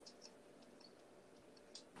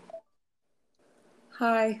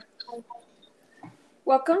Hi.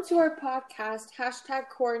 Welcome to our podcast,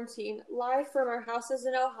 #quarantine, live from our houses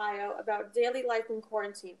in Ohio about daily life in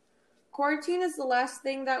quarantine. Quarantine is the last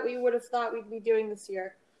thing that we would have thought we'd be doing this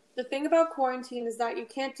year. The thing about quarantine is that you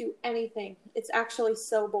can't do anything. It's actually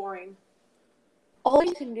so boring. All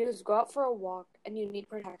you can do is go out for a walk, and you need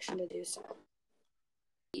protection to do so. What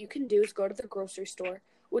you can do is go to the grocery store,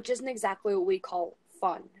 which isn't exactly what we call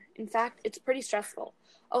fun. In fact, it's pretty stressful.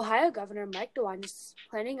 Ohio Governor Mike DeWine is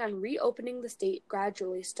planning on reopening the state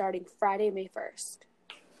gradually starting Friday, May 1st.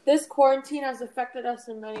 This quarantine has affected us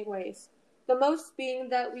in many ways. The most being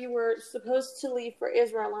that we were supposed to leave for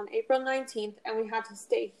Israel on April 19th and we had to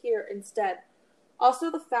stay here instead. Also,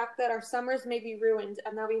 the fact that our summers may be ruined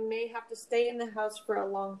and that we may have to stay in the house for a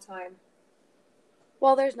long time.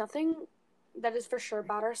 While there's nothing that is for sure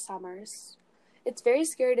about our summers, it's very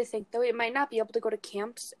scary to think that we might not be able to go to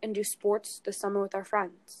camps and do sports this summer with our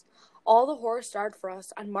friends. All the horror started for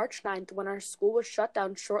us on March 9th when our school was shut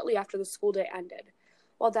down shortly after the school day ended.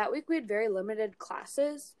 While that week we had very limited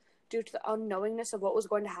classes due to the unknowingness of what was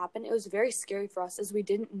going to happen, it was very scary for us as we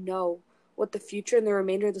didn't know what the future and the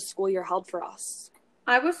remainder of the school year held for us.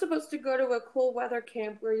 I was supposed to go to a cool weather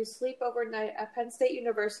camp where you sleep overnight at Penn State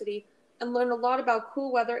University and learn a lot about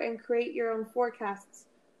cool weather and create your own forecasts,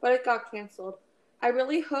 but it got canceled. I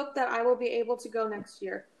really hope that I will be able to go next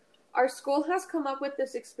year. Our school has come up with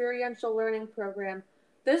this experiential learning program.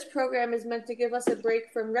 This program is meant to give us a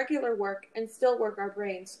break from regular work and still work our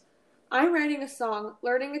brains. I'm writing a song,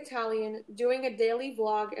 learning Italian, doing a daily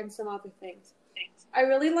vlog, and some other things. I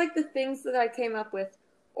really like the things that I came up with.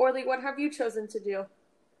 Orly, what have you chosen to do?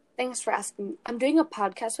 Thanks for asking. I'm doing a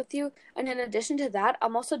podcast with you, and in addition to that,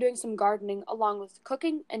 I'm also doing some gardening along with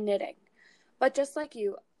cooking and knitting. But just like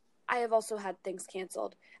you, I have also had things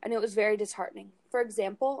canceled, and it was very disheartening. For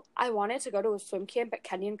example, I wanted to go to a swim camp at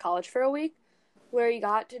Kenyon College for a week, where you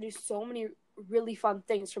got to do so many really fun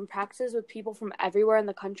things, from practices with people from everywhere in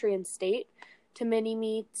the country and state, to mini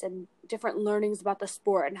meets and different learnings about the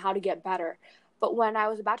sport and how to get better. But when I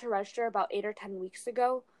was about to register about 8 or 10 weeks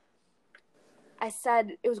ago, I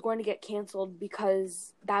said it was going to get canceled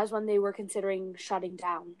because that was when they were considering shutting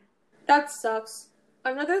down. That sucks.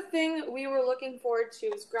 Another thing we were looking forward to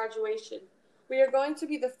is graduation. We are going to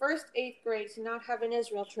be the first 8th grade to not have an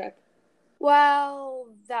Israel trip. Well,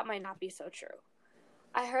 that might not be so true.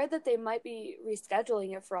 I heard that they might be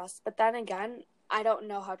rescheduling it for us, but then again, I don't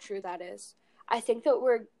know how true that is. I think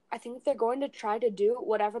they're going to try to do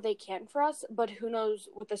whatever they can for us, but who knows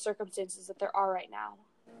with the circumstances that there are right now.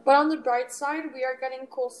 But on the bright side, we are getting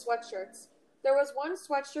cool sweatshirts. There was one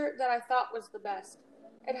sweatshirt that I thought was the best.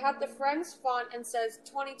 It had the Friends font and says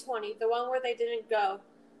 2020, the one where they didn't go,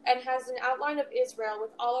 and has an outline of Israel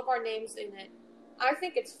with all of our names in it. I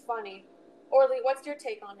think it's funny. Orly, what's your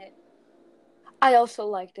take on it? I also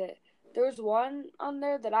liked it. There was one on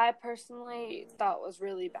there that I personally thought was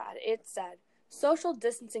really bad. It said, Social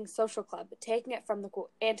Distancing Social Club, taking it from the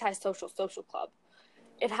Antisocial Social Club.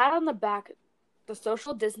 It had on the back the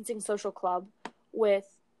Social Distancing Social Club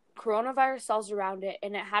with coronavirus cells around it,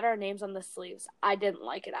 and it had our names on the sleeves. I didn't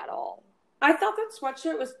like it at all. I thought that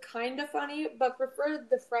sweatshirt was kind of funny, but preferred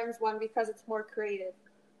the Friends one because it's more creative,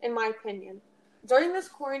 in my opinion. During this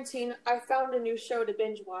quarantine, I found a new show to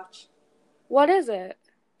binge watch. What is it?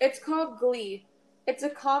 It's called Glee. It's a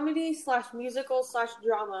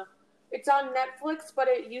comedy/musical/drama. It's on Netflix, but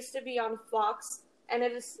it used to be on Fox, and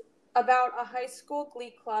it is about a high school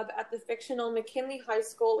glee club at the fictional McKinley High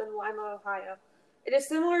School in Lima, Ohio. It is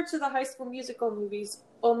similar to the High School Musical movies,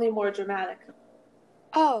 only more dramatic.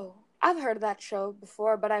 Oh, I've heard of that show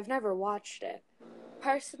before, but I've never watched it.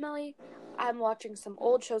 Personally, I'm watching some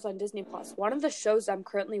old shows on Disney+. One of the shows I'm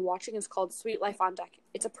currently watching is called Sweet Life on Deck.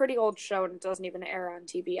 It's a pretty old show, and it doesn't even air on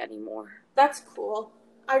TV anymore. That's cool.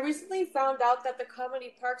 I recently found out that the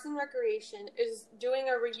comedy Parks and Recreation is doing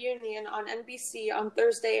a reunion on NBC on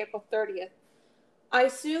Thursday, April 30th. I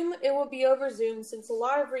assume it will be over Zoom since a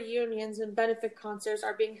lot of reunions and benefit concerts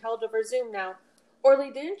are being held over Zoom now.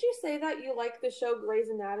 Orly, didn't you say that you like the show Grey's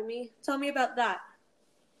Anatomy? Tell me about that.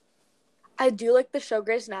 I do like the show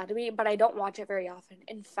Grey's Anatomy, but I don't watch it very often.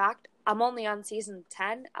 In fact, I'm only on season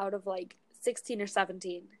 10 out of 16 or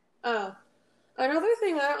 17. Oh. Another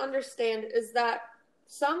thing I don't understand is that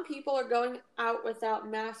some people are going out without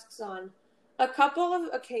masks on. On a couple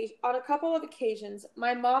of occasions,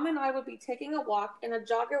 my mom and I would be taking a walk and a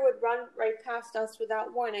jogger would run right past us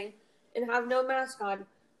without warning and have no mask on.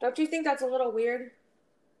 Don't you think that's a little weird?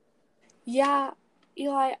 Yeah,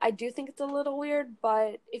 Eli, I do think it's a little weird,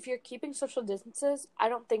 but if you're keeping social distances, I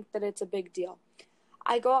don't think that it's a big deal.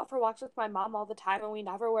 I go out for walks with my mom all the time, and we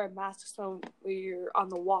never wear masks when we're on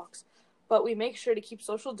the walks. but we make sure to keep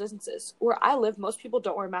social distances. Where I live, most people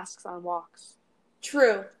don't wear masks on walks.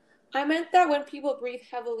 True. I meant that when people breathe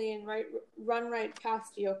heavily and run right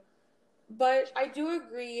past you. But I do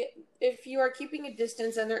agree, if you are keeping a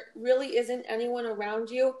distance and there really isn't anyone around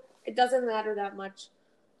you, it doesn't matter that much.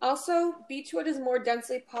 Also, Beechwood is more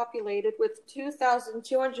densely populated with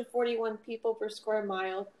 2,241 people per square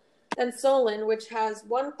mile than Solon, which has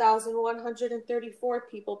 1,134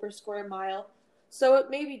 people per square mile. So it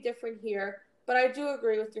may be different here, but I do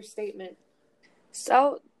agree with your statement.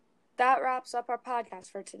 So that wraps up our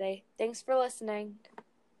podcast for today. Thanks for listening.